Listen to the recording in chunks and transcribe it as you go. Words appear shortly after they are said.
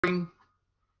Uh,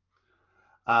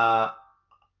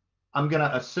 I'm going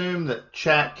to assume that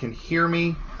chat can hear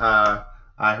me. I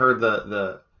heard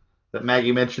that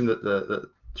Maggie mentioned that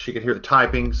she could hear the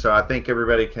typing, so I think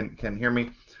everybody can hear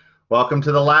me. Welcome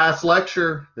to the last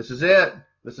lecture. This is it.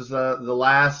 This is the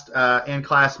last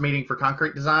in-class meeting for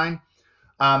concrete design.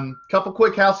 Couple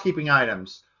quick housekeeping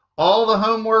items. All the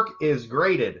homework is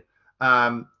graded,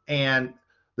 and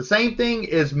the same thing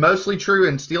is mostly true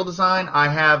in steel design. I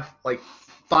have like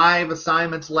 5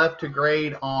 assignments left to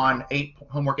grade on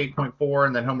homework 8.4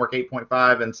 and then homework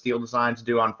 8.5 and steel designs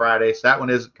due on Friday. So that one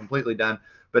isn't completely done.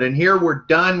 But in here, we're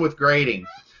done with grading.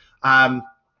 I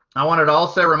wanted to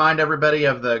also remind everybody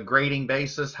of the grading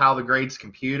basis, how the grade's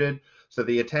computed. So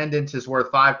the attendance is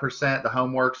worth 5%, the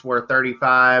homework's worth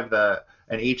 35,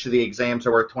 and each of the exams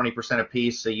are worth 20%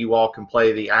 apiece. So you all can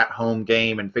play the at-home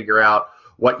game and figure out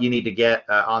what you need to get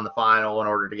on the final in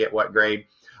order to get what grade.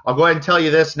 I'll go ahead and tell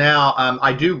you this now.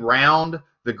 I do round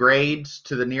the grades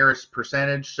to the nearest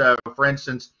percentage. So, for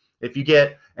instance, if you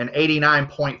get an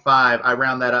 89.5, I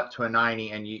round that up to a 90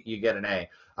 and you get an A.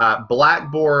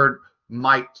 Blackboard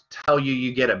might tell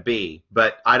you get a B,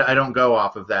 but I don't go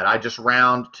off of that. I just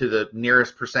round to the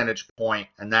nearest percentage point,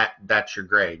 and that's your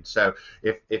grade. So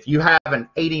if you have an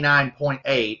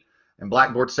 89.8 and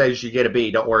Blackboard says you get a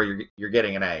B, don't worry, you're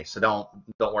getting an A. So don't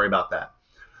worry about that.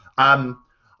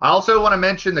 I also want to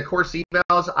mention the course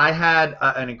evals. I had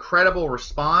an incredible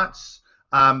response,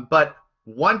 but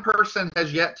one person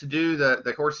has yet to do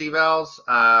the course evals.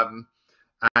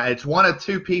 It's one of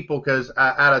 2 people, because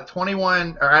out of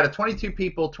 22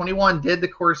 people, 21 did the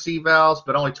course evals,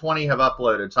 but only 20 have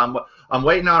uploaded. So I'm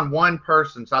waiting on one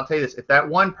person. So I'll tell you this: if that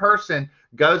one person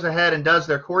goes ahead and does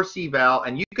their course eval,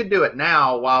 and you could do it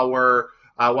now while we're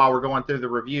going through the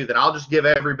review, then I'll just give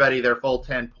everybody their full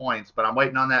 10 points. But I'm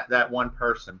waiting on that one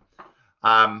person.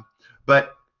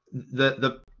 But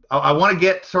I want to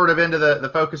get sort of into the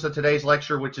focus of today's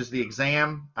lecture, which is the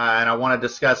exam, and I want to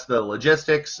discuss the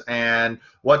logistics and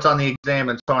what's on the exam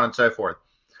and so on and so forth.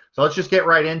 So let's just get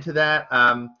right into that.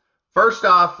 First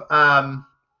off,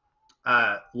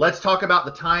 let's talk about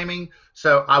the timing.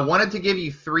 So I wanted to give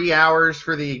you 3 hours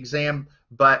for the exam,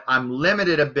 but I'm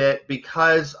limited a bit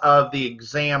because of the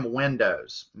exam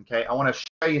windows. Okay, I want to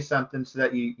show you something so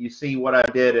that you see what I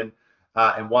did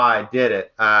and why I did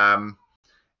it.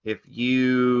 If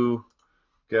you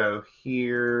go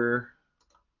here,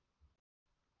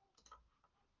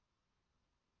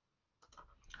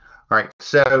 all right,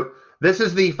 so this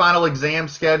is the final exam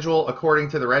schedule according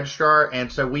to the registrar,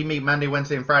 and so we meet Monday,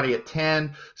 Wednesday, and Friday at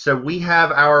 10. So we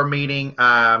have our meeting.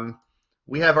 Right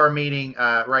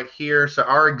here. So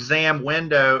our exam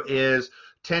window is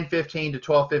 10:15 to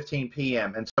 12:15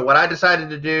 p.m. And so what I decided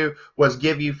to do was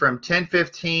give you from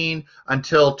 10:15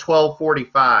 until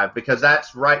 12:45, because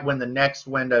that's right when the next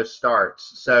window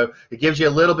starts. So it gives you a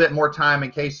little bit more time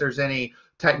in case there's any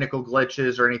technical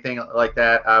glitches or anything like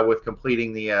that with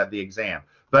completing the exam.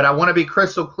 But I want to be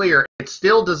crystal clear, it's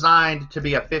still designed to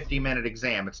be a 50-minute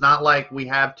exam. It's not like we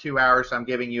have 2 hours, so I'm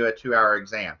giving you a 2-hour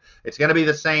exam. It's going to be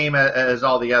the same as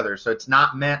all the others, so it's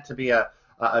not meant to be a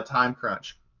time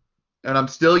crunch. And I'm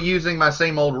still using my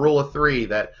same old rule of 3,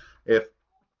 that if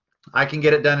I can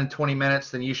get it done in 20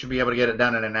 minutes, then you should be able to get it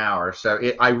done in an hour. So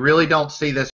I really don't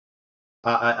see this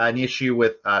an issue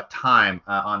with time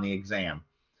on the exam.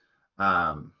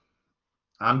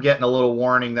 I'm getting a little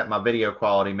warning that my video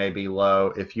quality may be low.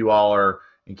 If you all are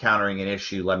encountering an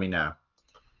issue, let me know.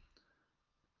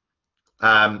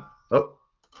 Oh,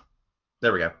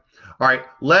 there we go. All right,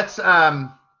 let's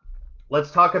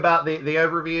talk about the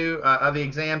overview of the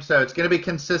exam. So it's going to be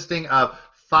consisting of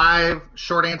 5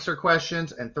 short answer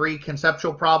questions and 3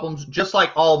 conceptual problems, just like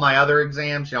all my other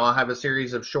exams. I'll have a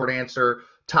series of short answer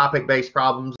topic-based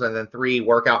problems and then 3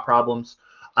 workout problems.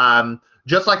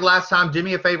 Just like last time, do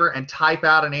me a favor and type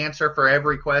out an answer for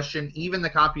every question, even the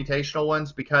computational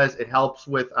ones, because it helps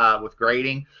with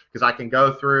grading, because I can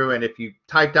go through, and if you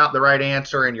typed out the right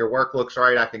answer and your work looks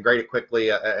right, I can grade it quickly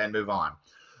and move on.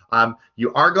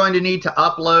 You are going to need to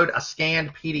upload a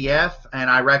scanned PDF, and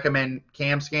I recommend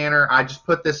CamScanner. I just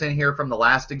put this in here from the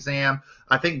last exam.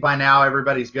 I think by now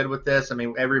everybody's good with this. I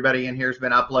mean, everybody in here has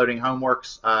been uploading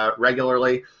homeworks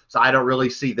regularly, so I don't really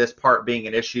see this part being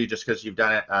an issue just because you've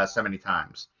done it so many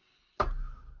times.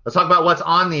 Let's talk about what's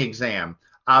on the exam.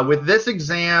 With this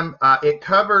exam, it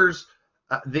covers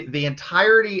the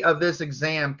entirety of this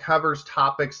exam covers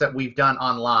topics that we've done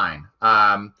online.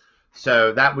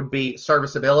 So that would be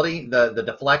serviceability, the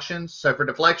deflections. So for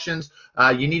deflections,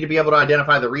 you need to be able to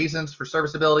identify the reasons for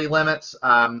serviceability limits.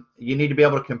 You need to be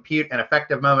able to compute an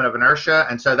effective moment of inertia.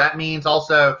 And so that means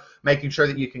also making sure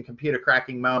that you can compute a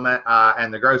cracking moment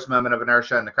and the gross moment of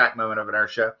inertia and the crack moment of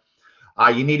inertia.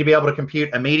 You need to be able to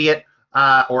compute immediate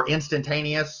or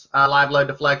instantaneous live load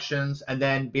deflections, and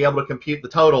then be able to compute the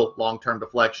total long-term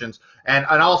deflections. And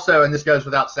also, and this goes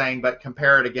without saying, but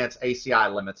compare it against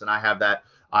ACI limits. And I have that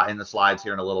in the slides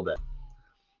here in a little bit.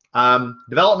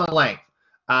 Development length.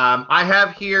 I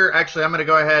have here, actually, I'm going to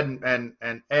go ahead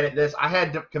and edit this. I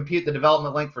had to compute the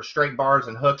development length for straight bars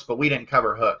and hooks, but we didn't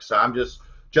cover hooks. So I'm just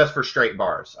for straight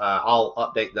bars. I'll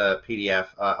update the PDF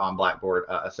on Blackboard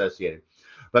associated.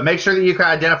 But make sure that you can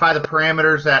identify the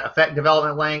parameters that affect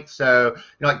development length. So,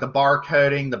 like the bar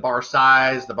coding, the bar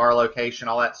size, the bar location,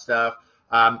 all that stuff,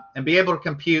 and be able to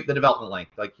compute the development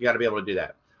length. Like, you got to be able to do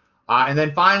that. And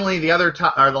then finally, the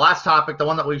last topic, the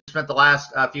one that we've spent the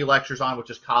last few lectures on, which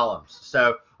is columns.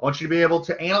 So I want you to be able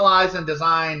to analyze and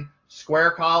design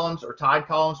square columns or tied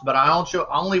columns, but I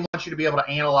only want you to be able to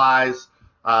analyze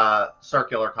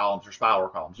circular columns or spiral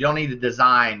columns. You don't need to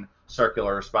design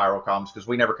circular or spiral columns because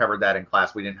we never covered that in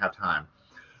class. We didn't have time.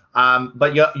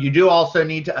 But you do also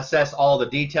need to assess all the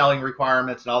detailing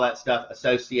requirements and all that stuff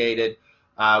associated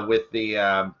with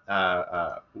the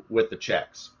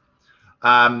checks.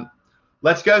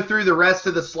 Let's go through the rest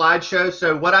of the slideshow.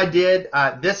 So what I did,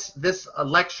 this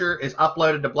lecture is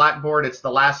uploaded to Blackboard. It's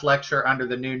the last lecture under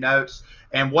the new notes.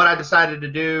 And what I decided to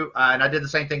do, and I did the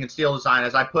same thing in Steel Design,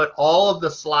 is I put all of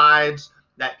the slides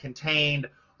that contained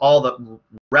all the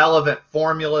relevant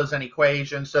formulas and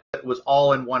equations, so it was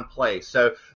all in one place.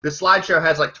 So this slideshow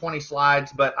has like 20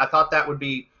 slides, but I thought that would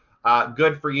be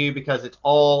good for you because it's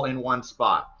all in one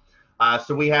spot.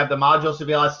 So we have the modulus of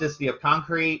elasticity of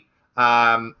concrete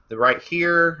right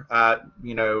here.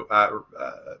 Remember,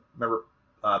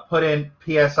 put in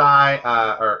PSI,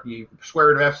 or you square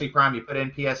root of FC prime, you put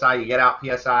in PSI, you get out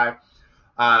PSI.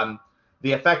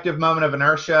 The effective moment of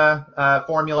inertia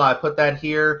formula, I put that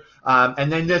here.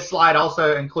 And then this slide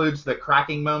also includes the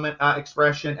cracking moment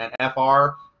expression and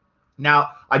FR.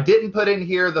 Now, I didn't put in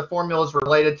here the formulas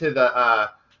related to the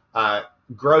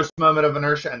gross moment of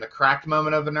inertia and the cracked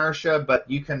moment of inertia, but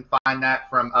you can find that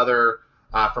from other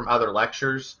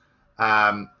lectures.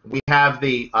 We have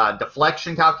the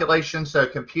deflection calculation, so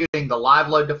computing the live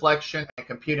load deflection and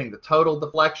computing the total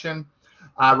deflection.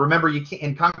 Remember,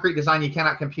 in concrete design, you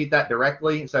cannot compute that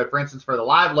directly. So, for instance, for the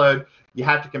live load, you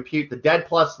have to compute the dead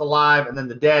plus the live and then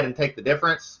the dead and take the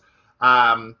difference.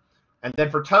 And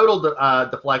then for total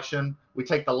deflection, we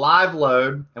take the live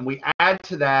load and we add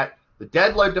to that the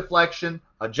dead load deflection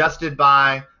adjusted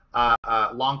by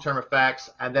long-term effects,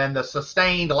 and then the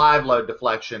sustained live load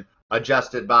deflection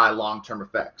adjusted by long-term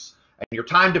effects. And your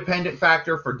time-dependent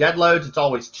factor for dead loads, it's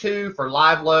always 2. For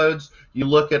live loads, you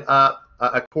look it up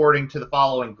according to the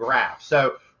following graph.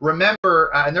 So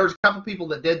remember, and there was a couple people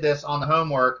that did this on the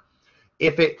homework,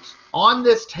 if it's on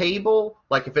this table,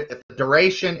 like if the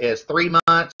duration is 3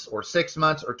 months or 6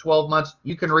 months or 12 months,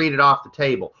 you can read it off the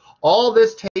table. All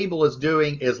this table is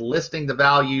doing is listing the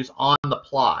values on the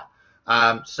plot.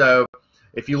 So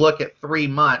if you look at 3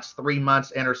 months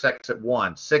intersects at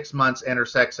 1, 6 months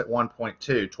intersects at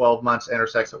 1.2, 12 months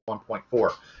intersects at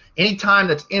 1.4. Any time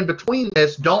that's in between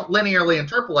this, don't linearly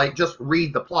interpolate, just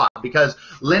read the plot, because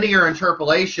linear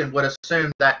interpolation would assume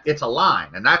that it's a line,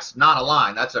 and that's not a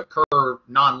line, that's a curved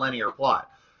nonlinear plot.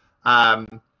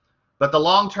 But the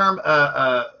long-term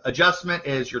adjustment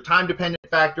is your time-dependent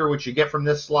factor, which you get from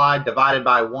this slide, divided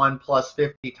by 1 plus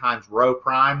 50 times rho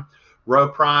prime. Rho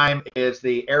prime is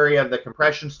the area of the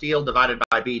compression steel divided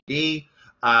by BD.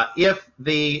 If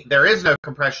there is no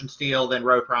compression steel, then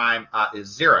rho prime is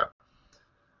 0.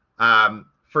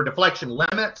 For deflection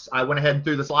limits, I went ahead and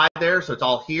threw the slide there, so it's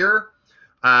all here.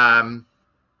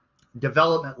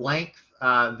 Development length,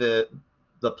 the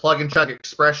plug and chug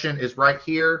expression is right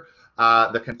here.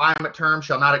 The confinement term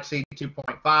shall not exceed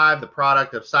 2.5. The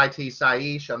product of psi t psi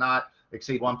e shall not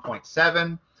exceed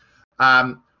 1.7.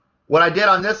 What I did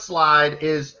on this slide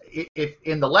is, if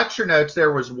in the lecture notes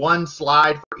there was one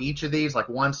slide for each of these, like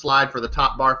one slide for the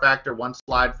top bar factor, one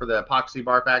slide for the epoxy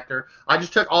bar factor, I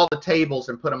just took all the tables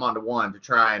and put them onto one to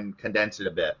try and condense it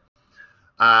a bit.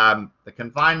 The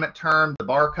confinement term, the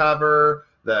bar cover,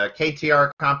 the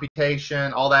KTR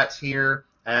computation, all that's here.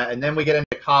 And then we get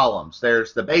into columns.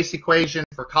 There's the base equation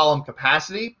for column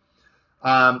capacity.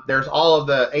 There's all of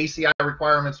the ACI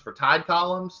requirements for tied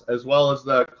columns, as well as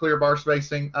the clear bar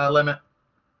spacing limit.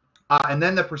 And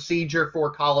then the procedure for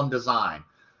column design,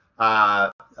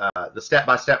 the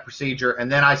step-by-step procedure.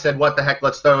 And then I said, what the heck,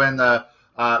 let's throw in the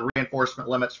reinforcement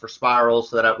limits for spirals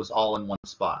so that it was all in one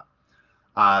spot.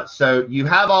 So you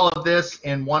have all of this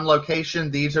in one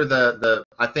location. These are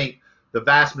I think the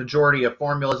vast majority of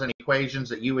formulas and equations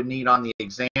that you would need on the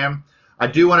exam. I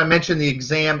do want to mention the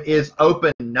exam is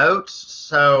open notes.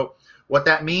 So what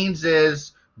that means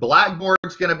is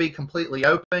Blackboard's going to be completely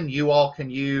open. You all can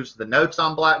use the notes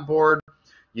on Blackboard.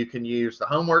 You can use the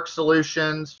homework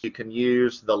solutions. You can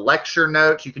use the lecture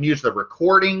notes. You can use the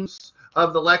recordings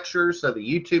of the lectures. So the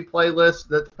YouTube playlist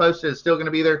that's posted is still going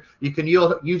to be there. You can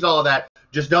use all of that.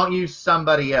 Just don't use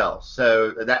somebody else.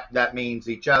 So that means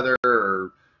each other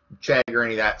or Chegg or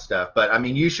any of that stuff. But I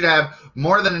mean, you should have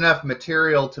more than enough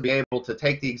material to be able to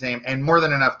take the exam and more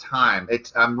than enough time.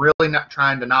 I'm really not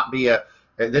trying to not be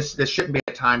this shouldn't be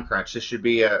a time crunch. This should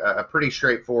be a pretty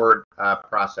straightforward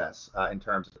process in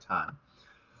terms of time.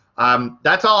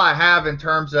 That's all I have in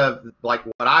terms of like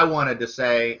what I wanted to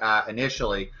say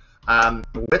initially.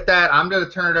 With that, I'm going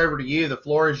to turn it over to you. The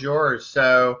floor is yours.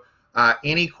 So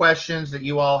any questions that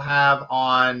you all have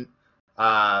on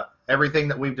everything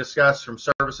that we've discussed from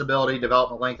serviceability,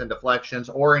 development length, and deflections,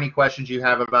 or any questions you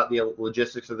have about the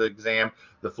logistics of the exam,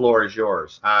 the floor is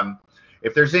yours.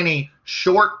 If there's any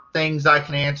short things I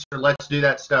can answer, let's do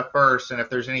that stuff first. And if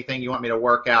there's anything you want me to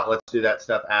work out, let's do that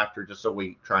stuff after, just so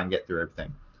we try and get through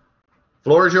everything.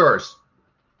 Floor is yours.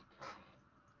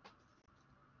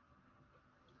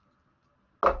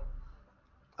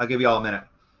 I'll give you all a minute.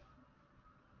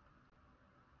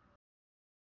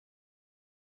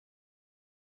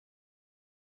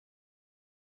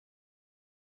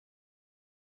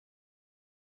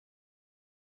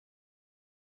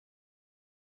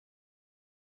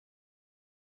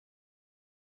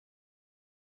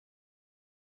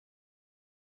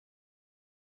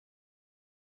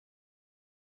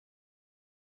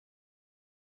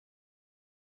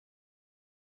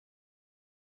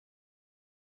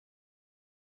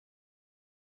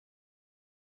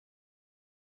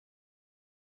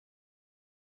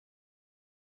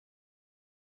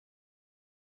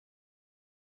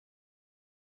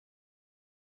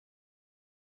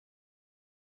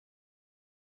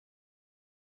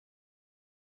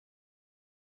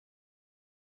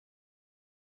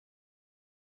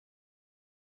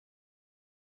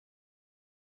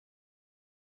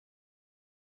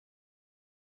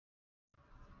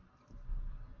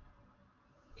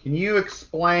 Can you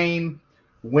explain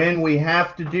when we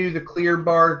have to do the clear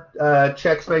bar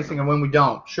check spacing and when we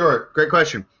don't? Sure, great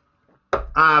question.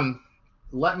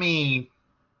 Let me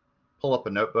pull up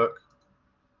a notebook.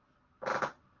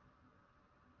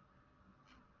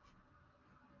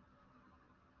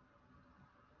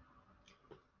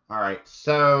 All right,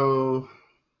 so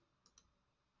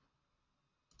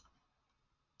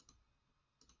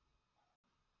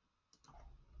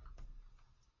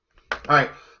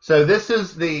this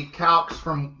is the calcs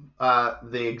from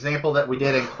the example that we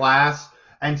did in class.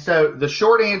 And so the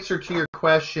short answer to your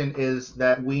question is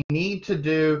that we need to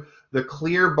do the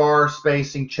clear bar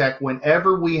spacing check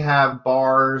whenever we have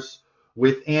bars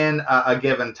within a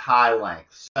given tie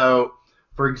length. So,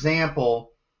 for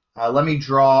example, let me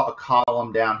draw a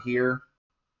column down here.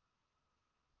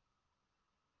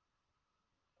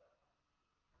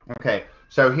 Okay,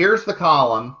 so here's the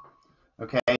column.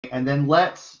 Okay, and then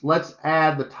let's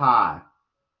add the tie.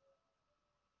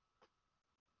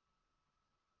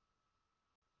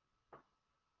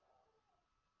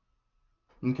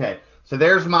 Okay, so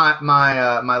there's my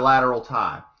lateral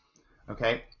tie.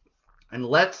 Okay, and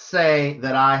let's say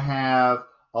that I have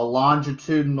a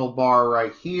longitudinal bar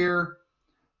right here,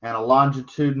 and a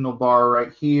longitudinal bar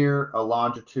right here, a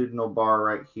longitudinal bar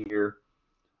right here,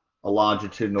 a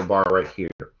longitudinal bar right here.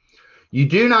 You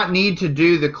do not need to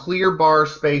do the clear bar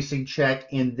spacing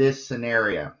check in this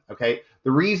scenario, okay?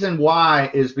 The reason why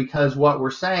is because what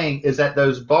we're saying is that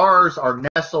those bars are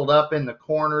nestled up in the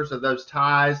corners of those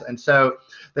ties, and so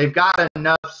they've got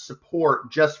enough support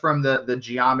just from the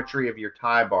geometry of your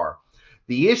tie bar.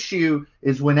 The issue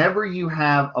is whenever you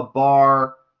have a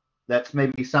bar that's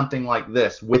maybe something like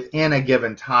this within a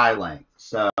given tie length,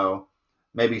 so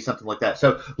maybe something like that.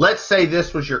 So let's say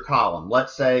this was your column.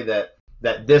 Let's say that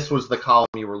this was the column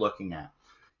you were looking at.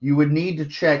 You would need to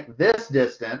check this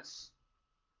distance,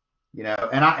 you know,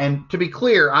 and to be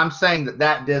clear, I'm saying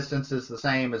that distance is the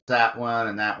same as that one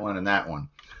and that one and that one.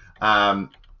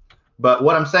 But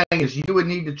what I'm saying is you would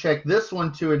need to check this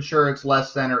one to ensure it's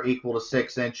less than or equal to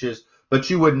 6 inches, but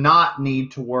you would not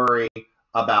need to worry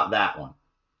about that one.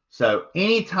 So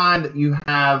anytime that you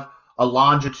have a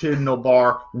longitudinal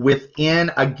bar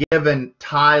within a given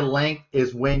tie length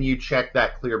is when you check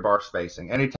that clear bar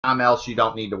spacing. Anytime else, you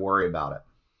don't need to worry about it.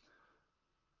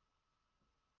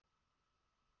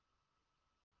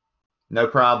 No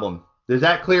problem. Is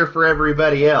that clear for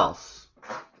everybody else?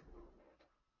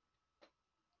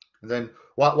 And then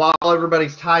while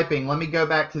everybody's typing, let me go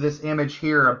back to this image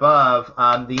here above.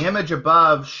 The image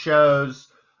above shows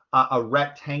a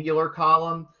rectangular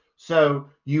column. So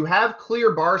you have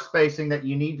clear bar spacing that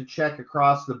you need to check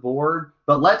across the board.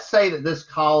 But let's say that this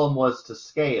column was to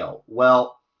scale.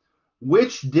 Well,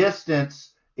 which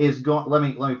distance is going, let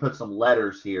me put some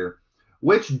letters here.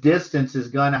 Which distance is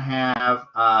going to have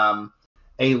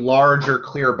a larger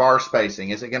clear bar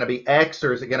spacing? Is it going to be X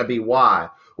or is it going to be Y?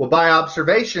 Well, by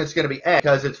observation, it's going to be X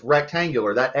because it's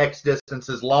rectangular. That X distance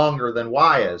is longer than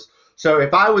Y is. So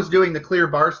if I was doing the clear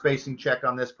bar spacing check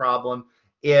on this problem,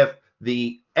 if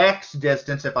the X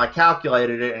distance, if I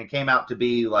calculated it and it came out to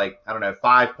be like, I don't know,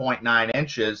 5.9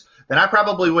 inches, then I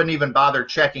probably wouldn't even bother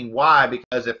checking Y,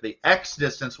 because if the X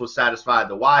distance was satisfied,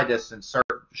 the Y distance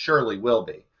surely will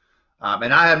be.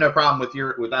 And I have no problem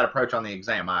with that approach on the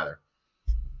exam either.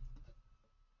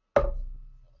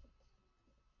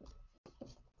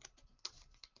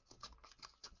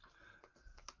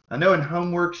 I know in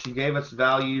homeworks you gave us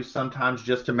values sometimes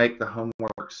just to make the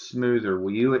homework smoother.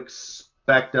 Will you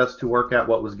expect us to work out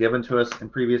what was given to us in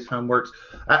previous homeworks?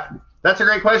 That's a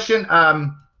great question.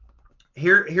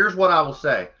 Here's what I will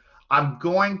say. I'm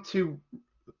going to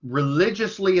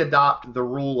religiously adopt the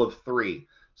rule of 3.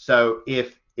 So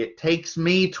if it takes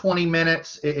me 20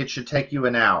 minutes, it should take you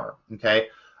an hour, okay?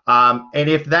 And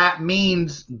if that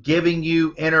means giving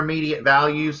you intermediate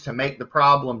values to make the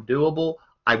problem doable,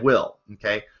 I will,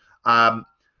 okay?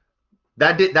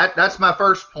 That's my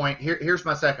first point. Here's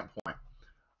my second point.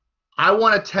 I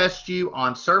want to test you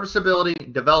on serviceability,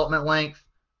 development length,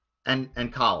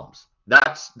 and columns.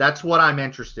 That's what I'm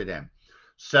interested in.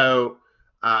 So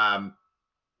I'm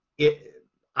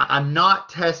not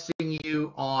testing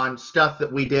you on stuff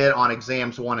that we did on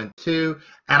exams 1 and 2,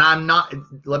 and I'm not.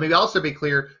 Let me also be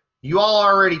clear. You all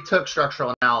already took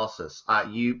structural analysis.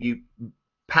 You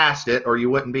passed it, or you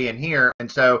wouldn't be in here. And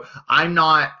so I'm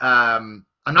not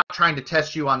trying to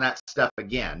test you on that stuff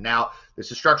again. Now,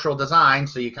 this is structural design,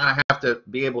 so you kind of have to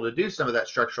be able to do some of that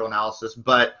structural analysis.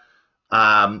 But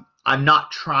I'm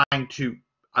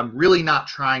really not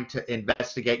trying to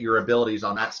investigate your abilities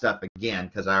on that stuff again,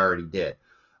 because I already did.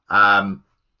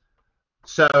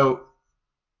 So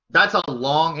that's a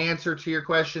long answer to your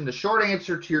question. The short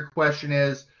answer to your question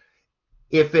is,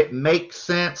 if it makes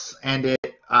sense and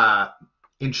it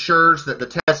ensures that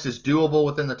the test is doable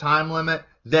within the time limit,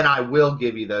 then I will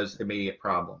give you those immediate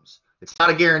problems. It's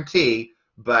not a guarantee,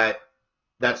 but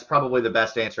that's probably the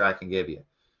best answer I can give you.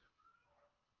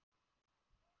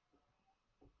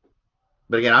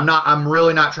 But again, I'm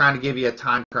really not trying to give you a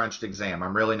time crunched exam.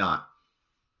 I'm really not.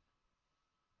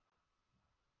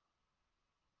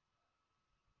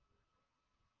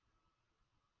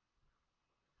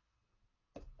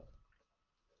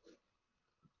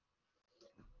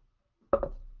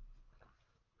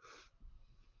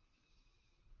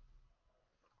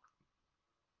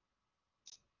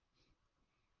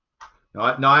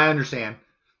 No, I understand.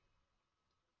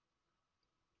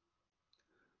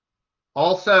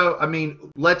 Also, I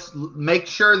mean, let's make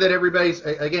sure that everybody's,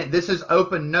 again, this is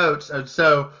open notes.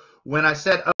 So when I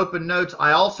said open notes,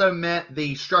 I also meant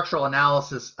the structural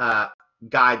analysis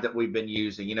guide that we've been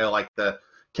using, like the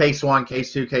case 1,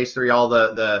 case 2, case 3, all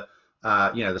the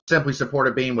simply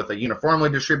supported beam with a uniformly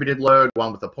distributed load,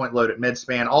 one with a point load at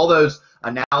midspan, all those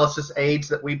analysis aids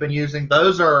that we've been using,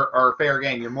 those are fair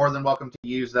game. You're more than welcome to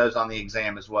use those on the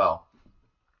exam as well.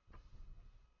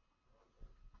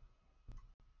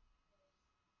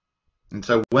 And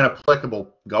so when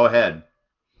applicable, go ahead.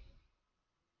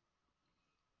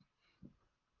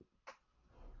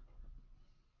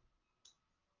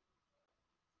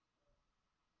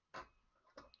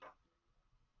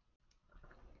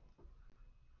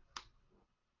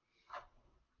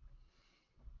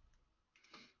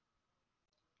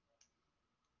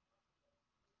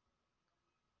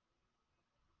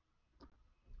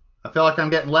 I feel like I'm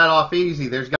getting let off easy.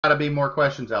 There's got to be more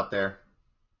questions out there.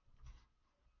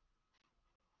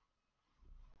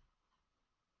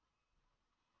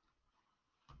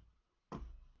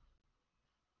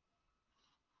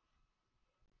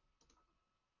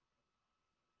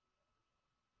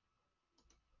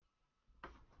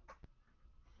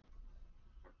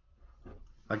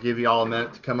 I'll give you all a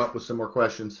minute to come up with some more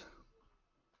questions.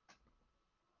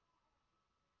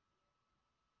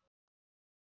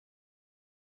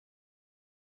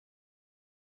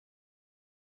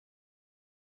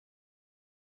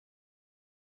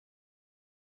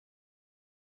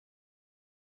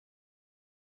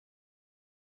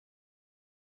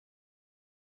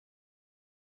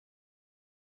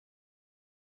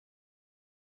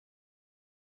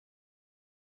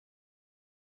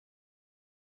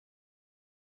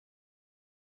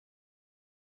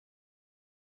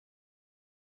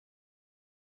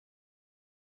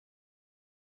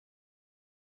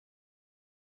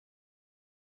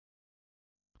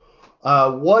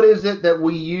 What is it that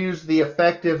we use the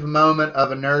effective moment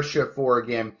of inertia for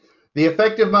again? The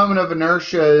effective moment of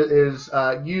inertia is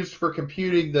used for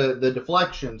computing the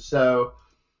deflection. So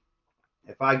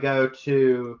if I go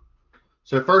to,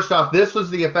 so first off, this was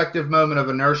the effective moment of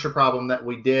inertia problem that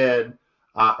we did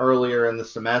earlier in the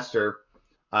semester.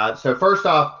 So first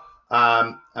off,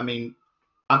 I mean,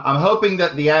 I'm hoping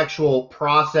that the actual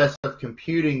process of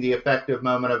computing the effective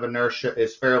moment of inertia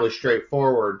is fairly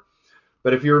straightforward.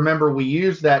 But if you remember, we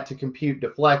use that to compute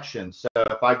deflection. So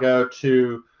if I go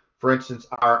to, for instance,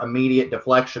 our immediate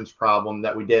deflections problem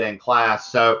that we did in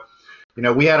class. So,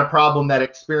 we had a problem that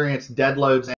experienced dead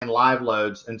loads and live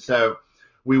loads. And so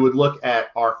we would look at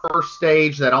our first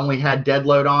stage that only had dead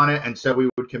load on it. And so we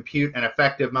would compute an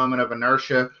effective moment of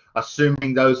inertia,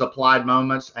 assuming those applied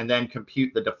moments, and then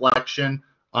compute the deflection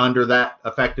under that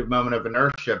effective moment of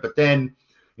inertia. But then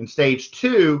in stage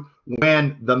two,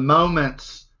 when the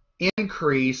moments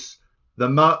increase,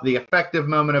 the effective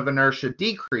moment of inertia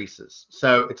decreases.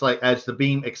 So it's like as the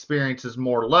beam experiences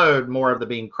more load, more of the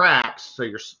beam cracks, so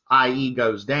your IE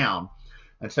goes down.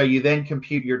 And so you then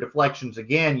compute your deflections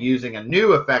again using a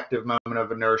new effective moment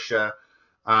of inertia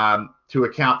to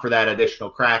account for that additional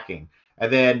cracking.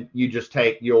 And then you just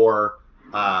take your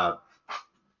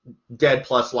dead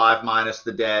plus live minus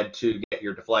the dead to get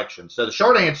your deflection. So the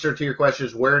short answer to your question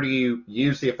is, where do you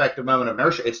use the effective moment of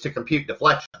inertia? It's to compute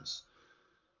deflections.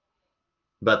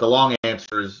 But the long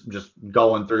answer is just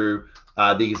going through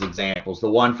these examples, the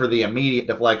one for the immediate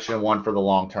deflection and one for the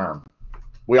long term.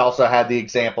 We also had the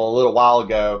example a little while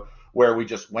ago where we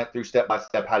just went through step by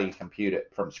step how do you compute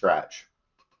it from scratch.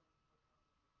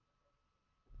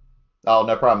 Oh,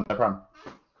 no problem, no problem.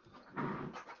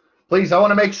 Please, I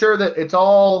want to make sure that it's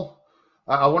all,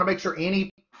 I want to make sure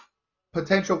any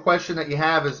potential question that you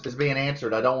have is being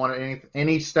answered. I don't want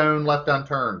any stone left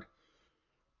unturned.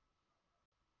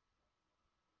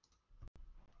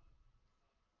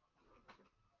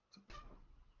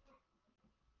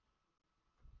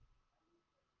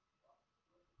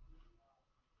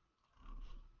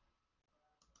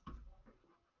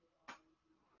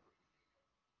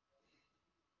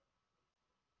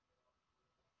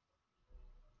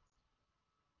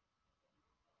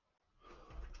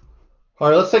 All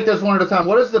right, let's take those one at a time.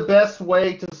 What is the best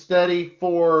way to study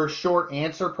for short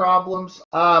answer problems?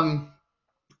 The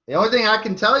only thing I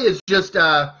can tell you is just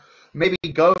maybe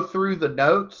go through the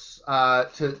notes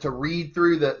to read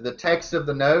through the text of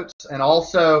the notes. And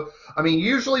also, I mean,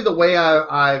 usually the way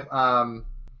I've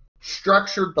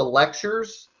structured the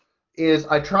lectures is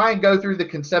I try and go through the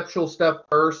conceptual stuff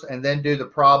first and then do the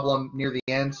problem near the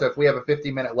end. So if we have a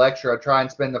 50-minute lecture, I try and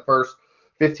spend the first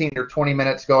 15 or 20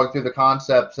 minutes going through the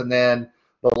concepts and then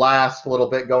the last little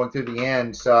bit going through the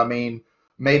end. So, I mean,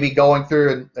 maybe going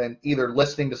through and either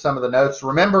listening to some of the notes.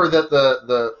 Remember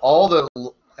that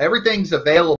everything's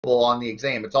available on the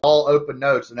exam. It's all open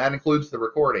notes, and that includes the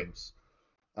recordings.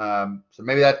 So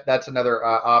maybe that's another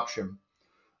option.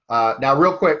 Now,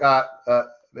 real quick,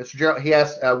 Mr. Gerald, he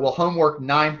asked, will homework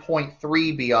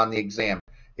 9.3 be on the exam?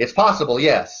 It's possible,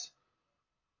 yes.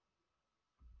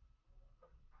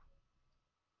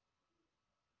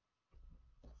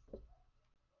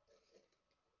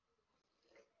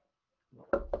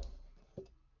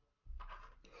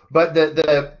 But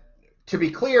to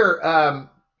be clear,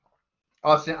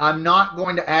 Austin, I'm not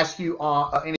going to ask you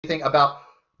anything about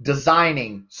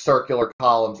designing circular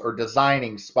columns or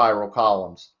designing spiral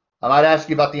columns. I might ask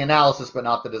you about the analysis, but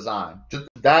not the design. Just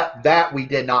that we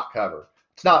did not cover.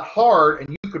 It's not hard,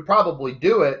 and you could probably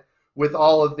do it with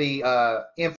all of the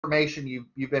information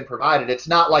you've been provided. It's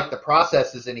not like the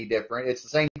process is any different. It's the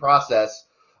same process.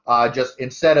 Just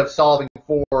instead of solving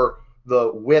for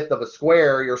the width of a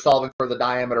square, you're solving for the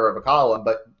diameter of a column.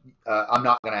 But I'm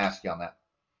not going to ask you on that.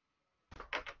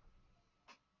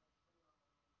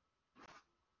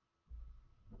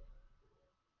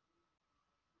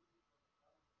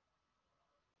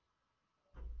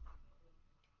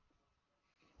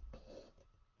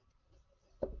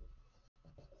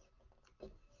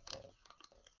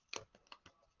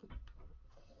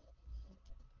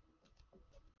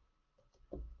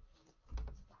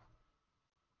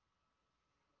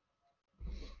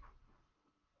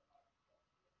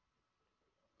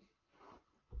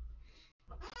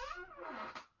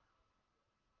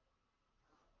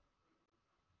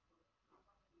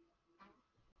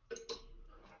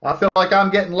 I feel like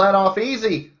I'm getting let off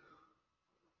easy.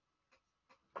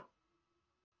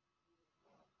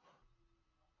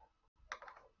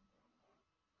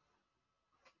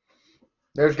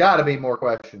 There's got to be more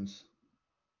questions.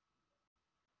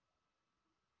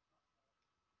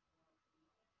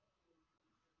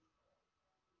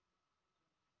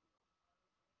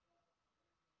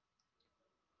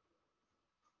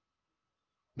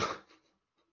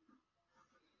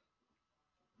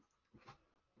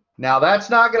 Now that's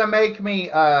not going to make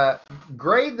me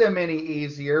grade them any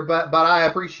easier, but I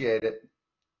appreciate it.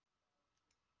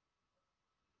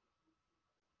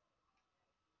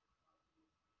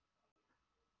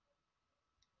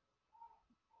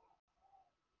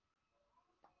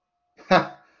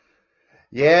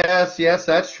 Yes, yes,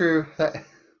 that's true.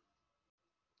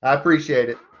 I appreciate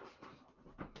it.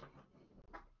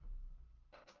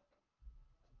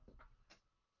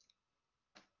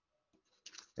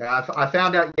 Yeah, I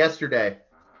found out yesterday.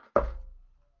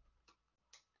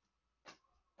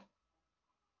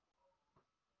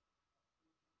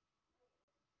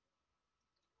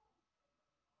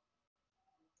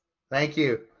 Thank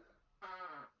you.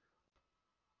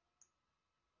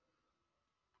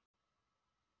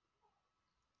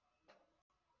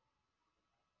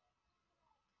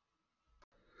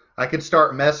 I could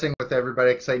start messing with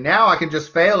everybody. I could say, now I can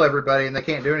just fail everybody and they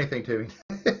can't do anything to me.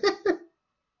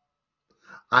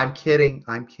 I'm kidding.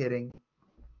 I'm kidding.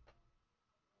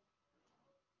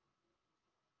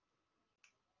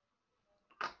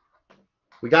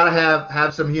 We got to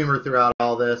have some humor throughout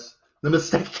all this. The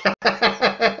mistake.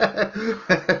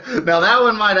 Now that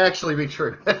one might actually be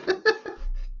true.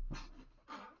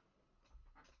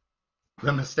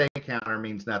 The mistake counter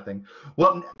means nothing.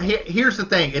 Well, here's the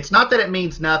thing. It's not that it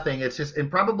means nothing. It's just, and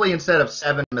probably instead of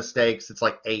 7 mistakes, it's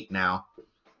like 8 now.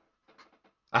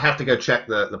 I have to go check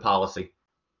the policy.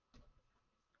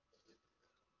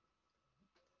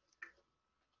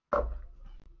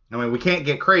 I mean, we can't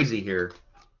get crazy here.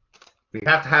 We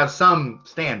have to have some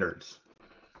standards.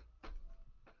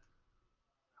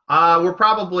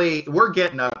 We're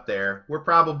getting up there. We're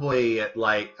probably at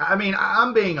like, I mean,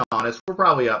 I'm being honest. We're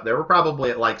probably up there. We're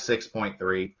probably at like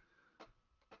 6.3.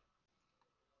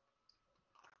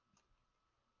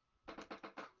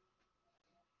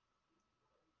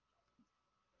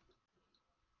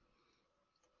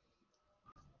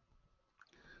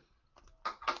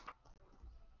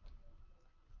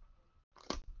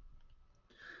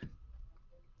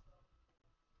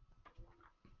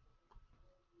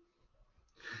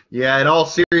 Yeah, in all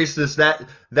seriousness,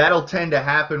 that'll tend to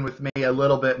happen with me a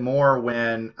little bit more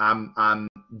when I'm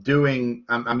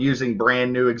using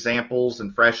brand new examples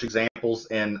and fresh examples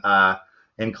in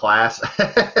class.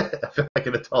 I feel like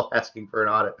an adult asking for an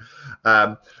audit,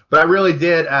 but I really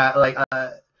did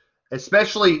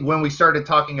especially when we started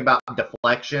talking about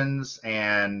deflections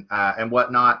and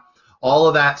whatnot. All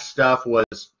of that stuff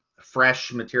was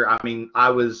fresh material. I mean, I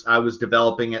was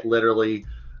developing it literally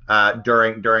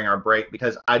during our break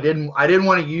because I didn't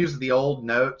want to use the old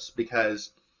notes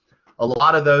because a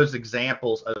lot of those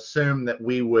examples assume that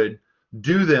we would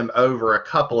do them over a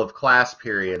couple of class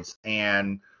periods,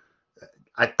 and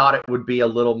I thought it would be a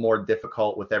little more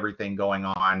difficult with everything going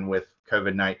on with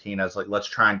COVID-19. I was like, let's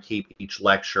try and keep each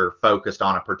lecture focused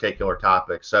on a particular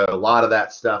topic. So a lot of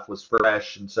that stuff was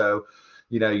fresh, and so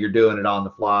you're doing it on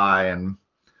the fly, and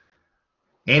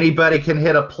anybody can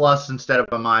hit a plus instead of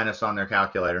a minus on their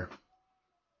calculator.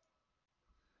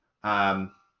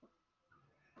 Um,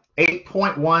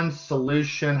 8.1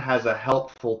 solution has a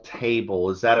helpful table.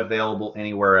 Is that available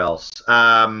anywhere else?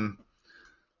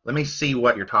 Let me see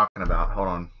what you're talking about. Hold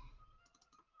on.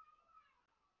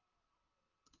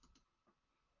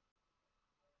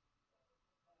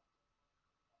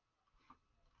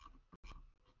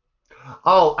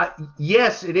 Oh,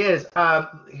 yes, it is.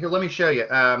 Here, let me show you.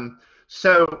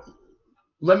 So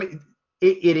let me.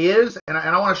 It is, and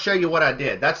I want to show you what I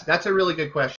did. That's a really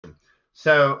good question.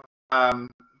 So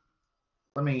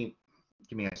let me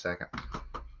give me a second.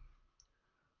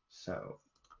 So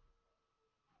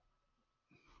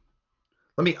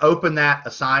let me open that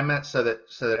assignment so that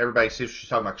everybody sees what she's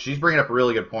talking about. She's bringing up a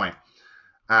really good point.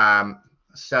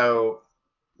 So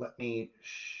let me.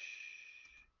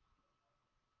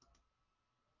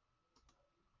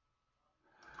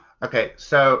 Okay,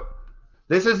 so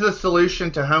this is the solution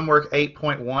to homework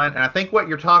 8.1, and I think what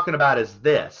you're talking about is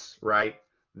this, right?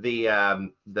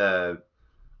 The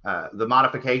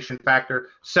modification factor.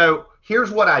 So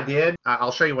here's what I did.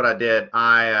 I'll show you what I did.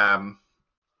 I'm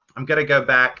going to go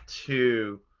back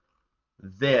to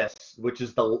this, which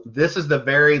is this is the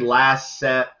very last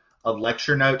set of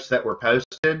lecture notes that were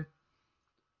posted.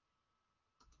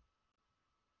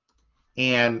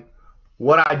 And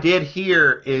what I did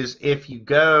here is if you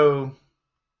go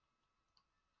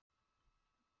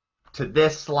to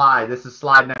this slide, this is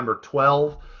slide number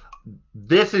 12.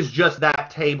 This is just that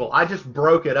table. I just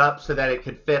broke it up so that it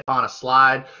could fit on a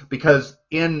slide because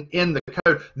in the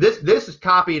code, this is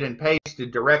copied and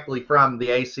pasted directly from the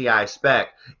ACI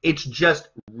spec. It's just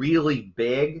really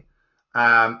big,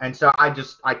 and so I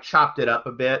chopped it up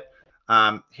a bit.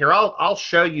 Here, I'll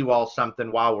show you all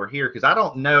something while we're here, because I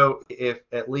don't know if,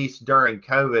 at least during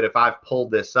COVID, if I've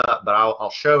pulled this up, but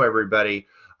I'll show everybody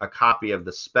a copy of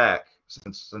the spec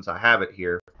since I have it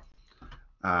here.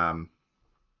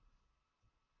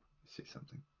 See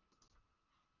something.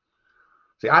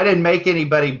 See, I didn't make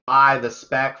anybody buy the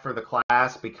spec for the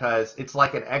class because it's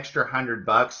like an extra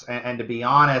 $100, and to be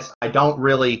honest, I don't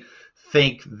really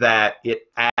think that it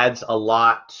adds a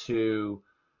lot to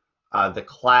the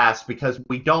class, because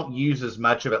we don't use as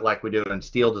much of it like we do in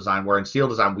steel design, where in steel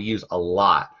design we use a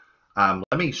lot.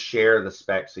 Let me share the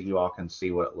spec so you all can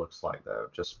see what it looks like, though,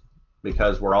 just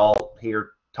because we're all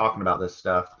here talking about this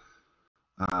stuff.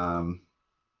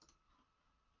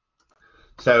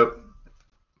 So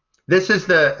this is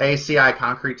the ACI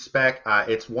concrete spec.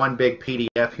 It's one big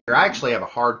PDF here. I actually have a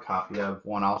hard copy of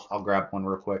one. I'll grab one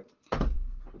real quick.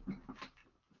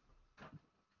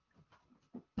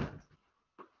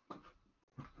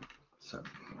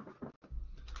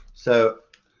 So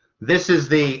this is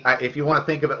the, if you want to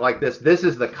think of it like this, this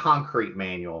is the concrete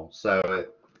manual. So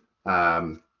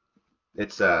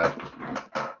it's like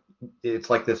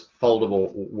this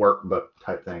foldable workbook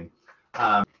type thing.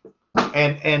 And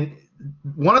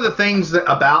one of the things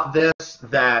about this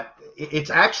that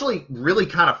it's actually really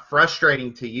kind of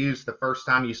frustrating to use the first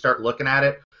time you start looking at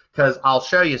it, because I'll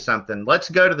show you something.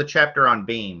 Let's go to the chapter on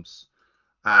beams.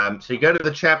 So you go to the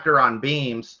chapter on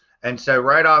beams, and so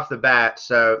right off the bat,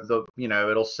 so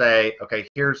it'll say, okay,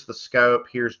 here's the scope,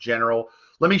 here's general.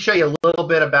 Let me show you a little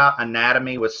bit about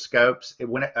anatomy with scopes,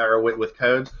 or with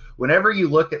codes. Whenever you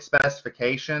look at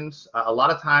specifications, a lot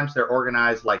of times they're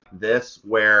organized like this,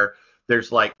 where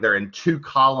they're in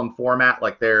two-column format,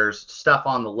 like there's stuff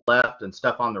on the left and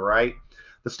stuff on the right.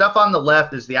 The stuff on the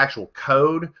left is the actual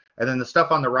code, and then the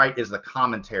stuff on the right is the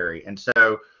commentary. And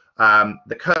so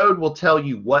the code will tell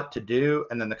you what to do,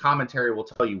 and then the commentary will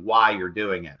tell you why you're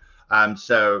doing it.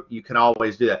 So you can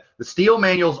always do that. The steel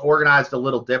manual is organized a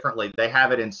little differently. They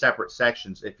have it in separate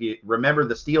sections. If you remember,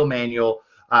 the steel manual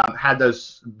had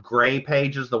those gray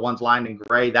pages, the ones lined in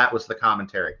gray. That was the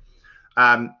commentary.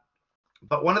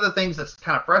 But one of the things that's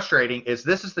kind of frustrating is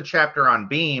this is the chapter on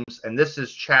beams, and this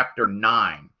is chapter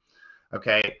 9.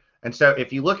 Okay. And so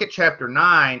if you look at chapter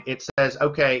 9, it says,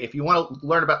 okay, if you want to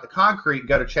learn about the concrete,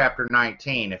 go to chapter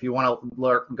 19. If you want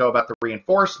to go about the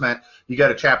reinforcement, you go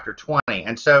to chapter 20.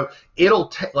 And so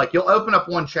it'll you'll open up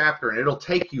one chapter and it'll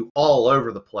take you all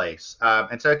over the place.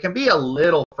 And so it can be a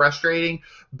little frustrating,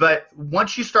 but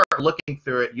once you start looking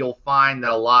through it, you'll find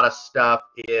that a lot of stuff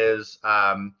is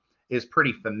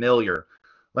pretty familiar.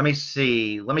 Let me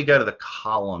see. Let me go to the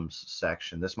columns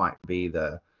section. This might be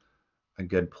a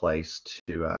good place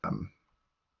to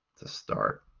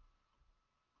start.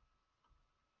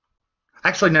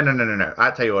 Actually, no.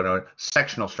 I tell you what,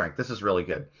 sectional strength. This is really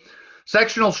good.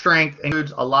 Sectional strength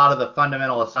includes a lot of the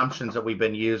fundamental assumptions that we've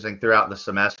been using throughout the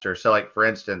semester. So, like for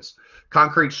instance,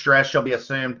 concrete stress shall be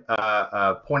assumed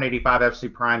 0.85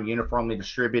 FC prime uniformly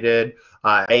distributed.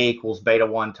 A equals beta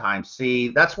 1 times C.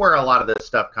 That's where a lot of this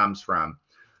stuff comes from.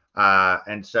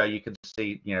 And so you can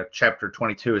see, chapter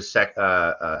 22 is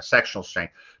sectional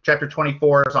strength. Chapter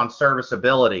 24 is on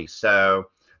serviceability. So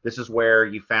this is where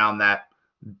you found that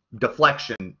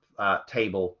deflection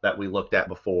table that we looked at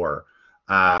before.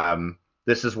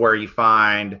 This is where you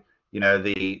find,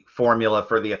 the formula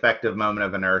for the effective moment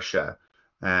of inertia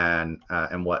and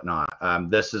whatnot.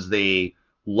 This is the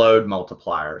load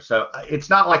multiplier. So it's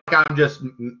not like I'm just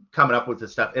coming up with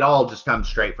this stuff. It all just comes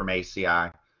straight from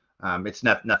ACI. It's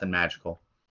nothing magical.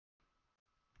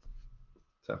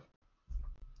 So,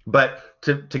 but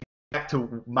to get back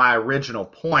to my original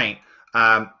point,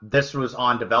 this was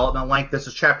on development length. This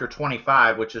is chapter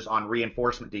 25, which is on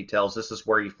reinforcement details. This is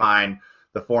where you find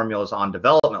the formulas on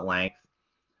development length.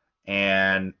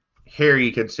 And here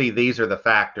you can see these are the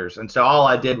factors. And so all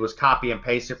I did was copy and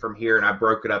paste it from here, and I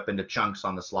broke it up into chunks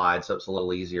on the slide, so it's a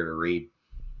little easier to read.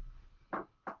 All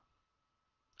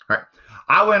right.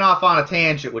 I went off on a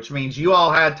tangent, which means you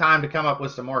all had time to come up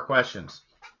with some more questions.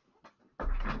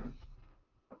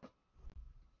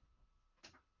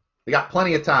 We got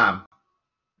plenty of time.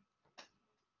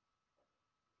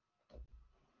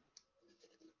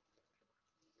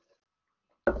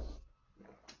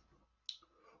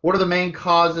 What are the main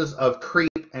causes of creep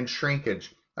and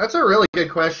shrinkage? That's a really good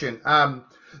question.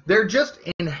 They're just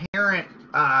inherent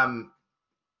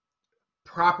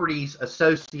properties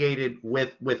associated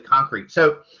with concrete.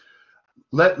 So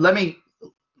let me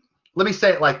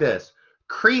say it like this: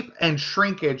 creep and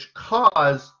shrinkage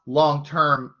cause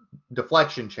long-term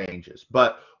deflection changes,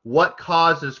 but what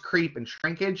causes creep and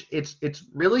shrinkage? It's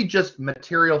really just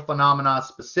material phenomena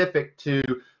specific to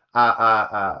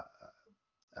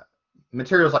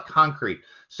materials like concrete.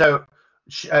 So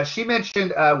she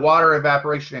mentioned water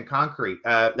evaporation in concrete.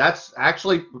 That's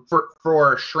actually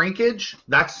for shrinkage.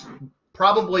 That's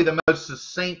probably the most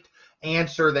succinct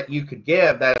answer that you could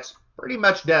give. That's pretty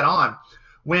much dead on.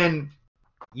 When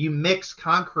you mix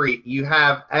concrete, you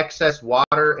have excess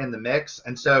water in the mix,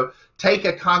 and so take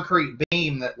a concrete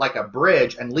beam that like a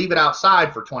bridge and leave it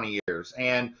outside for 20 years,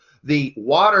 and the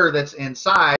water that's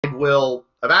inside will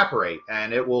evaporate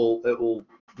and it will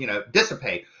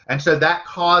dissipate, and so that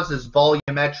causes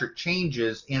volumetric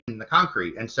changes in the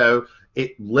concrete, and so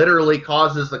it literally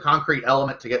causes the concrete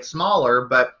element to get smaller,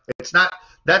 but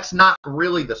that's not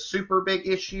really the super big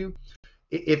issue.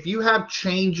 If you have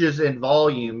changes in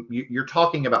volume, you're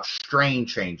talking about strain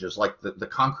changes, like the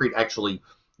concrete actually,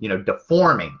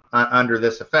 deforming under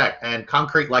this effect. And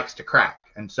concrete likes to crack.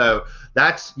 And so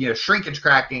that's, shrinkage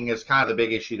cracking is kind of the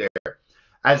big issue there.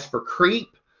 As for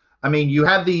creep, I mean, you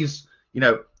have these,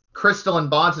 crystalline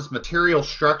bonds, this material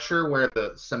structure where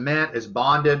the cement is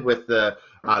bonded with the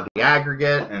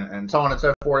aggregate and so on and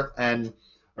so forth,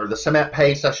 or the cement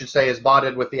paste, I should say, is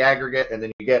bonded with the aggregate, and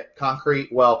then you get concrete.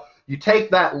 Well, you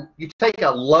take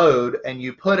a load and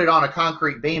you put it on a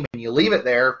concrete beam and you leave it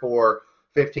there for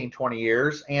 15, 20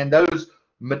 years, and those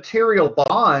material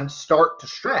bonds start to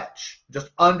stretch just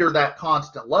under that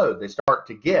constant load. They start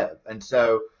to give. And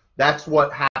so that's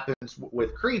what happens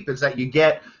with creep, is that you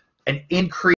get an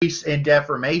increase in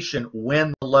deformation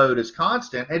when the load is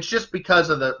constant. It's just because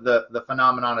of the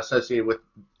phenomenon associated with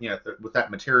with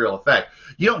that material effect.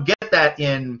 You don't get that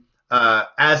in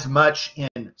as much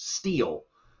in steel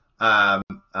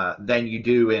than you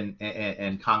do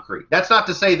in concrete. That's not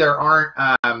to say there aren't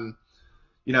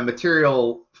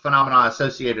material phenomena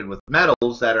associated with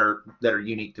metals that are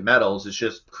unique to metals. It's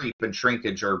just creep and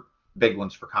shrinkage are big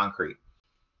ones for concrete.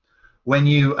 When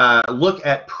you look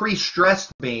at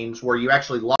pre-stressed beams where you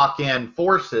actually lock in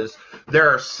forces, there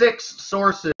are 6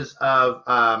 sources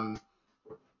of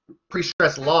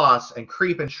pre-stress loss, and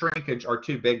creep and shrinkage are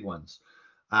 2 big ones.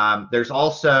 There's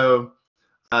also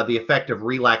the effect of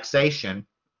relaxation,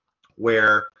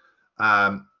 where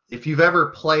if you've ever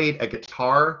played a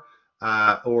guitar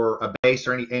or a bass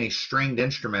or any stringed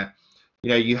instrument,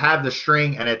 you have the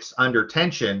string and it's under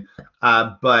tension,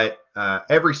 but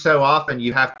every so often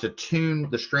you have to tune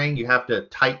the string, you have to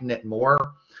tighten it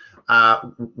more.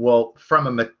 Well,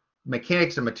 from a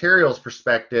mechanics and materials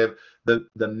perspective, the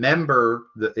member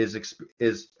that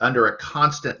is under a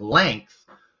constant length,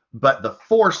 but the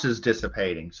force is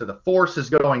dissipating. So the force is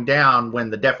going down when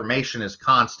the deformation is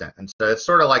constant. And so it's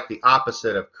sort of like the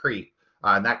opposite of creep,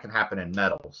 and that can happen in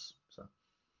metals. So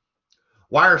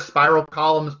why are spiral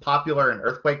columns popular in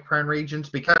earthquake-prone regions?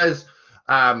 Because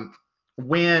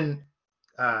when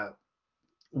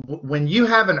you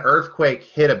have an earthquake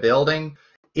hit a building,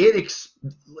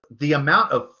 the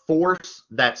amount of force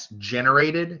that's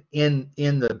generated in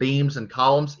the beams and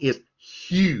columns is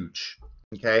huge.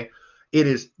 Okay, it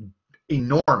is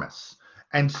enormous.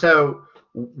 And so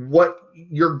what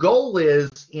your goal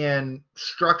is in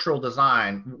structural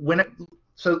design,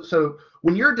 so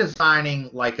when you're designing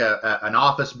like an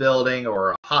office building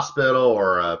or a hospital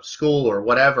or a school or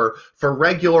whatever for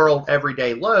regular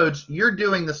everyday loads, you're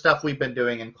doing the stuff we've been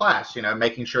doing in class,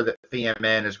 making sure that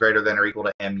Phi(m)n is greater than or equal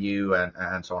to mu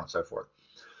and so on and so forth.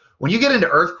 When you get into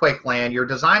earthquake land, your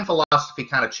design philosophy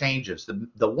kind of changes.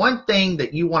 The one thing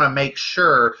that you want to make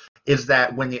sure is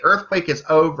that when the earthquake is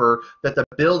over, that the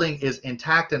building is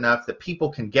intact enough that people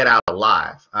can get out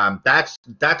alive.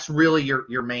 That's really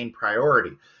your main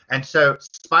priority. And so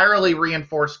spirally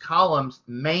reinforced columns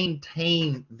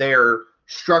maintain their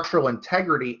structural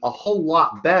integrity a whole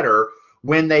lot better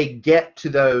when they get to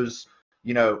those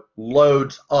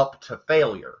loads up to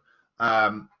failure.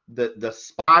 The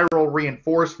spiral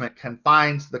reinforcement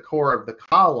confines the core of the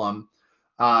column,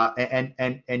 and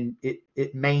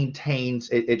it maintains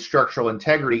its structural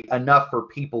integrity enough for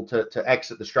people to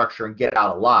exit the structure and get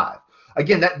out alive.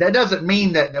 Again, that doesn't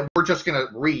mean that we're just going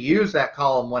to reuse that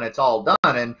column when it's all done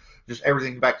and just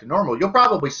everything back to normal. You'll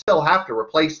probably still have to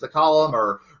replace the column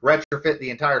or retrofit the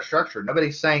entire structure.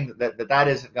 Nobody's saying that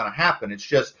isn't going to happen. It's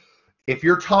just, if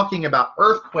you're talking about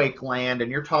earthquake land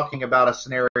and you're talking about a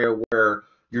scenario where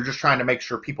you're just trying to make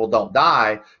sure people don't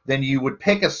die, then you would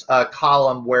pick a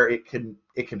column where it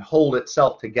can hold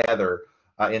itself together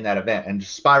in that event. And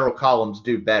spiral columns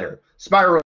do better.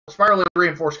 Spirally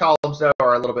reinforced columns, though,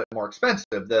 are a little bit more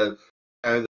expensive. There's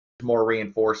more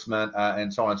reinforcement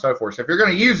and so on and so forth. So if you're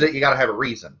going to use it, you got to have a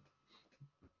reason.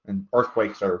 And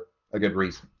earthquakes are a good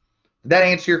reason. Did that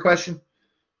answer your question?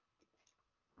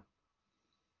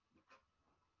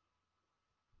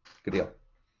 Good deal.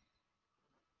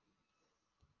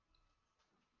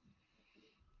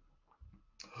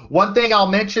 One thing I'll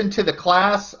mention to the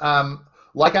class,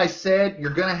 like I said,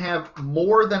 you're going to have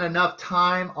more than enough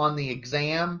time on the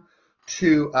exam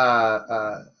to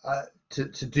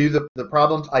do the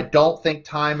problems. I don't think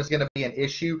time is going to be an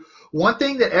issue. One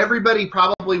thing that everybody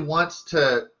probably wants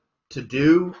to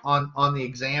do on the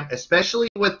exam, especially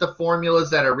with the formulas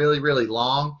that are really, really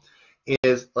long,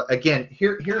 is, again,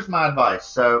 here's my advice.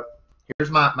 So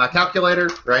here's my calculator,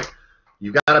 right?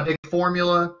 You got a big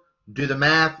formula, do the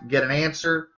math, get an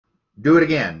answer, do it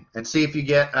again, and see if you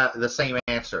get the same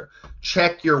answer.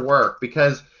 Check your work,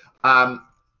 because I'll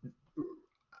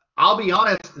be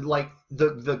honest, like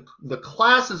the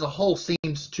class as a whole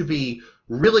seems to be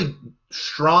really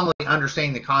strongly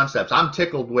understanding the concepts. I'm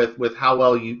tickled with how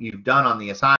well you've done on the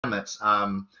assignments.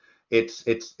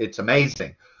 It's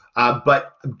amazing.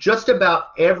 But just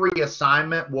about every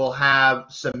assignment will have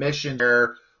submissions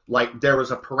where, like, there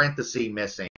was a parenthesis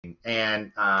missing,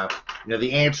 and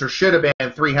the answer should have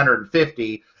been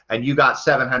 350, and you got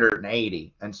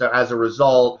 780. And so as a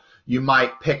result, you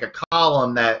might pick a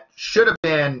column that should have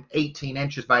been 18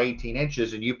 inches by 18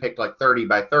 inches, and you picked like 30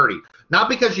 by 30. Not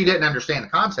because you didn't understand the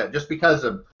concept, just because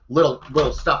of little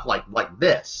stuff like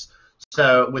this.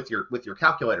 So with your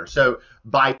calculator. So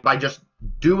by just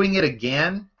doing it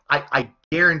again, I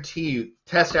guarantee you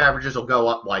test averages will go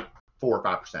up like 4 or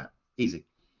 5%, easy.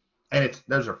 And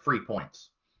those are free points,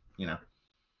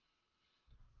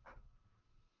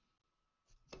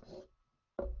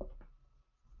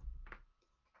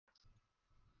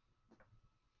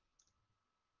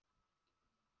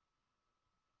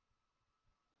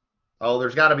 Oh,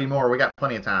 there's got to be more. We got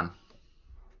plenty of time.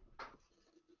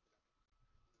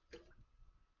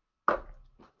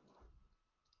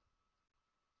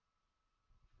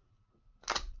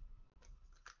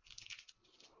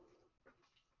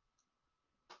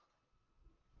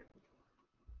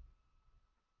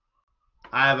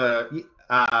 I have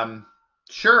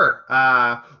sure.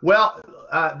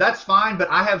 That's fine, but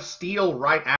I have Steel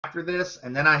right after this,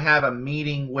 and then I have a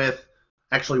meeting with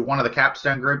actually one of the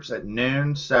capstone groups at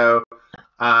noon. So,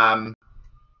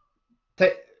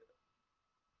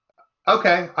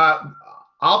 okay.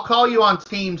 I'll call you on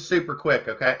Teams super quick.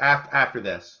 Okay, after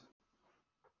this.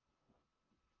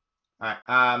 All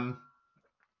right.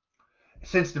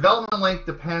 Since development length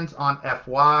depends on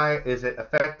Fy, is it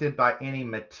affected by any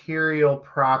material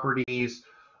properties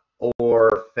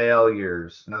or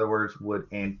failures? In other words, would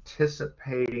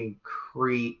anticipating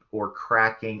creep or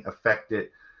cracking affect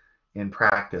it in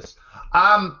practice?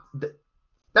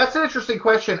 That's an interesting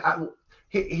question.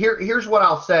 Here's what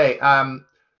I'll say.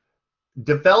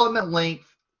 Development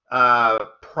length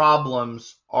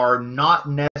problems are not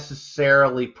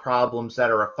necessarily problems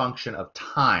that are a function of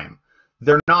time.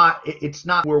 They're not. It's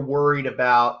not. We're worried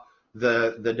about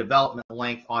the development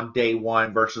length on day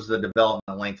one versus the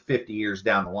development length 50 years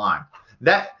down the line.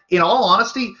 That, in all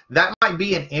honesty, that might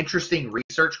be an interesting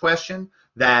research question.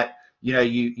 That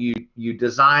you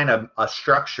design a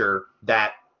structure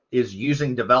that is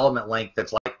using development length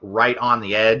that's like right on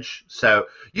the edge. So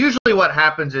usually what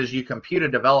happens is you compute a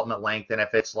development length, and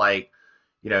if it's like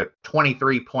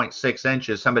 23.6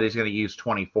 inches, somebody's going to use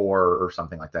 24 or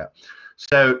something like that.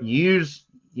 So use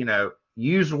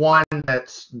one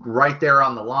that's right there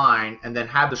on the line, and then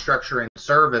have the structure in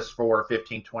service for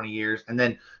 15, 20 years, and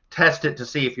then test it to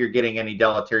see if you're getting any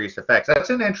deleterious effects.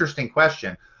 That's an interesting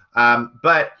question.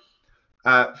 But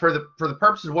for the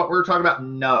purposes of what we're talking about,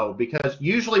 no, because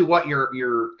usually what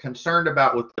you're concerned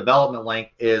about with development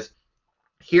length is,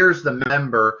 here's the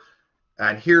member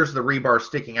and here's the rebar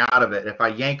sticking out of it. If I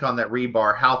yank on that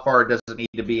rebar, how far does it need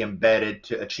to be embedded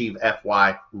to achieve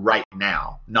Fy right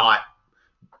now, not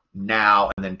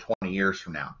now and then 20 years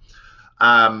from now.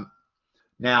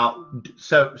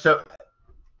 So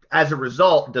as a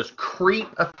result, does creep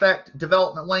affect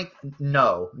development length?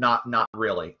 No, not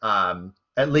really.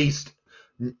 At least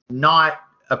not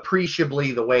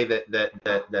appreciably the way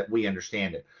that we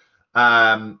understand it.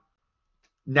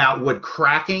 Now, would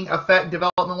cracking affect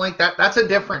development length? That's a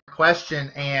different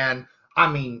question, and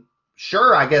I mean,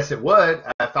 sure, I guess it would.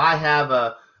 If I have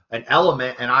an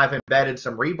element and I've embedded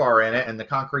some rebar in it and the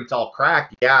concrete's all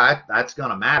cracked, yeah, that's going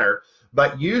to matter.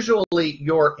 But usually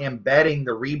you're embedding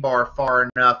the rebar far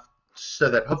enough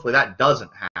so that hopefully that doesn't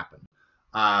happen.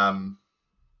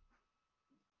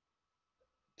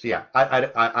 So yeah,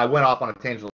 I went off on a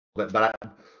tangent a little bit,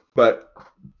 but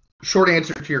short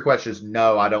answer to your question is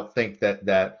no. I don't think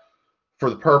that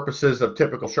for the purposes of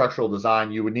typical structural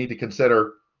design, you would need to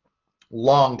consider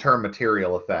long-term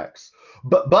material effects.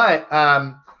 But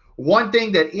one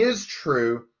thing that is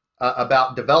true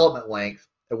about development length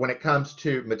when it comes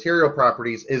to material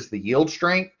properties is the yield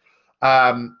strength.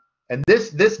 And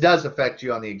this does affect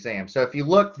you on the exam. So if you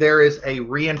look, there is a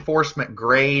reinforcement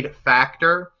grade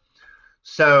factor.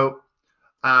 So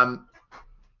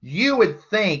you would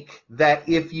think that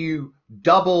if you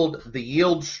doubled the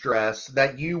yield stress,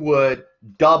 that you would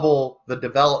double the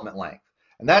development length.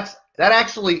 And that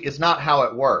actually is not how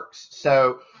it works.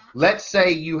 So let's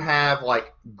say you have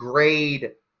like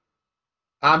grade,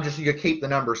 I'm just going to keep the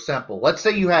numbers simple. Let's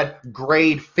say you had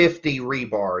grade 50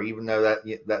 rebar, even though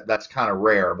that's kind of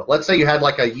rare. But let's say you had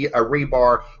like a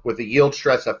rebar with a yield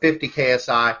stress of 50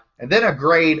 KSI and then a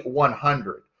grade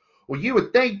 100. Well, you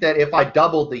would think that if I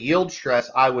doubled the yield stress,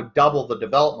 I would double the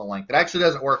development length. It actually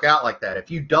doesn't work out like that.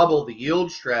 If you double the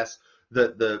yield stress,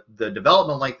 the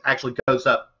development length actually goes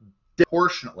up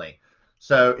proportionately.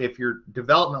 So if your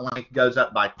development length goes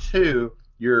up by 2,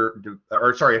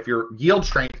 if your yield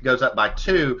strength goes up by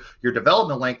 2, your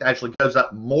development length actually goes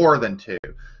up more than 2.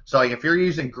 So like if you're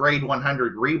using grade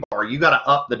 100 rebar, you got to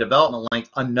up the development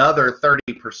length another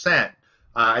 30%.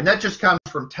 And that just comes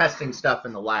from testing stuff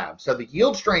in the lab. So the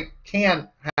yield strength can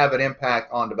have an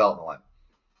impact on development length,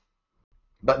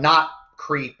 but not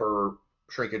creep or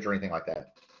shrinkage or anything like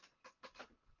that.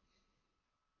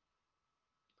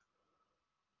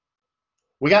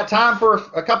 We got time for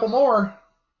a couple more.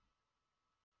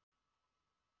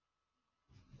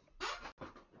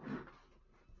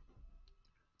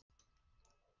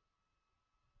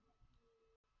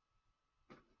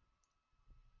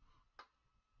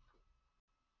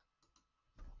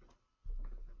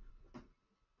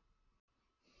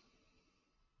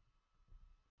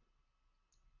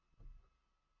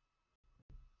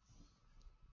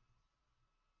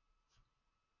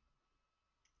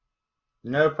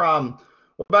 No problem.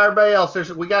 What about everybody else?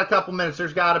 We got a couple minutes.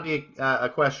 There's got to be a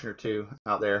question or two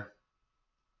out there.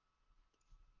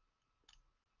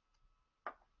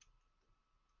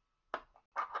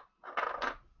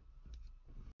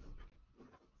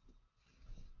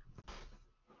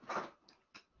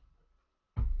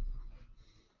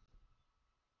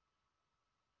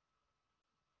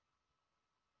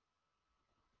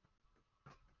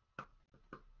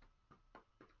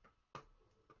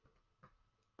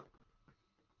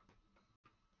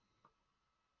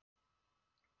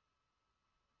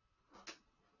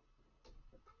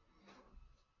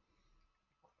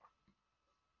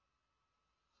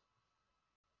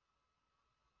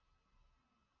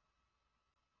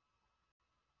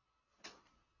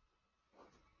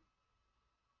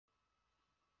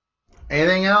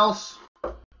 Anything else?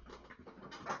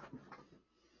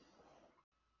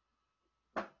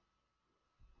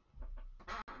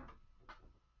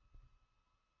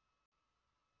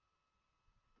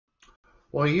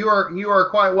 Well, you are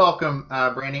quite welcome,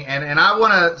 Brandy. And I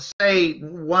want to say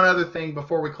one other thing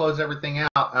before we close everything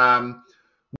out.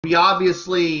 We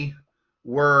obviously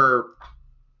were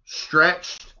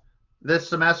stretched this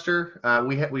semester.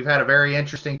 We've had a very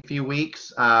interesting few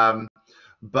weeks,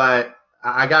 but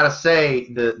I gotta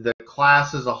say the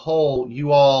class as a whole,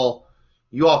 you all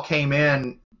came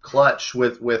in clutch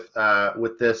with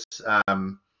this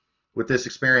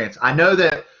experience. I know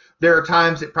that there are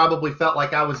times it probably felt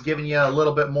like I was giving you a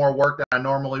little bit more work than I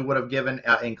normally would have given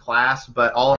in class,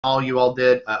 but all in all, you all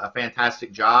did a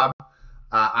fantastic job.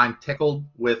 I'm tickled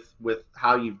with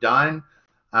how you've done.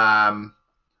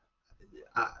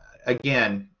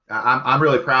 Again, I'm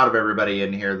really proud of everybody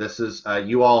in here. This is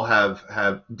you all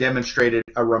have demonstrated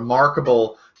a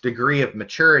remarkable degree of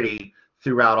maturity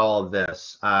throughout all of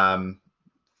this,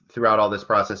 throughout all this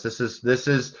process. This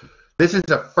is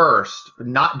a first,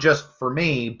 not just for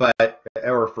me,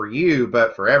 or for you,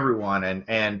 but for everyone.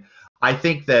 And I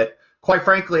think that, quite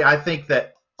frankly, I think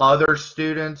that other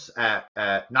students at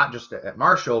not just at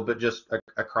Marshall, but just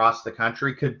across the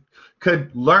country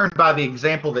could learn by the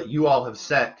example that you all have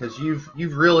set, because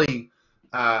you've really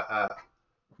and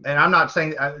I'm not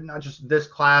saying not just this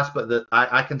class, but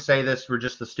I can say this for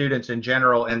just the students in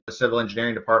general in the civil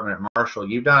engineering department at Marshall.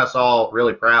 You've done us all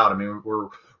really proud. I mean, we're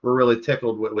really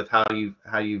tickled with how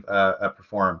you've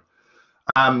performed.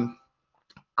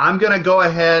 I'm going to go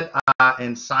ahead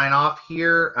and sign off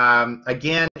here.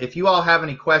 Again, if you all have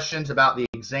any questions about the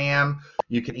exam,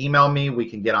 you can email me. We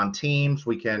can get on Teams.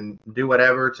 We can do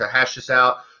whatever to hash this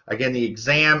out. Again, the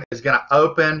exam is going to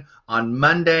open on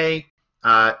Monday,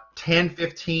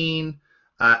 10:15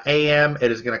 a.m.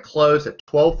 It is going to close at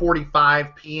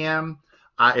 12:45 p.m.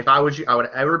 If I was you, I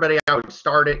would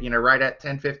start it, right at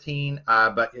 10:15.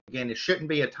 But again, it shouldn't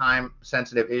be a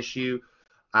time-sensitive issue.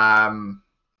 And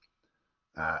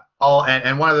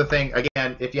one other thing,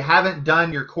 again, if you haven't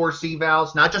done your course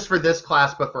evals, not just for this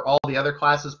class, but for all the other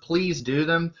classes, please do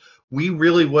them. We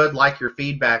really would like your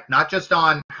feedback, not just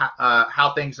on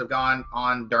how things have gone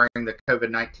on during the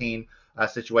COVID-19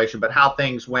 situation, but how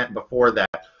things went before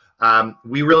that.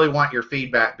 We really want your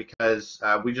feedback because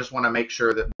we just want to make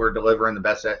sure that we're delivering the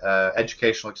best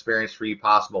educational experience for you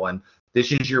possible. And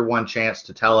this is your one chance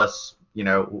to tell us,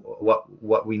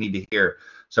 what we need to hear.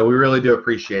 So we really do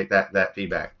appreciate that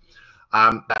feedback.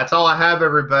 That's all I have,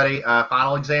 everybody.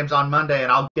 Final exams on Monday,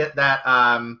 and I'll get that.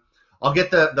 I'll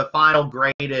get the final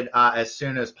graded as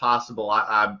soon as possible.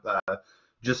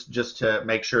 Just to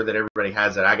make sure that everybody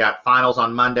has it. I got finals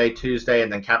on Monday, Tuesday,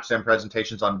 and then capstone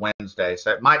presentations on Wednesday.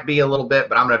 So it might be a little bit,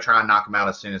 but I'm going to try and knock them out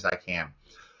as soon as I can.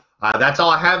 That's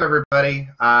all I have, everybody.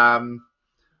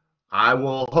 I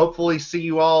will hopefully see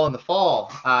you all in the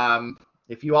fall.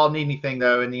 If you all need anything,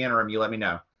 though, in the interim, you let me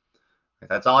know.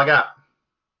 That's all I got.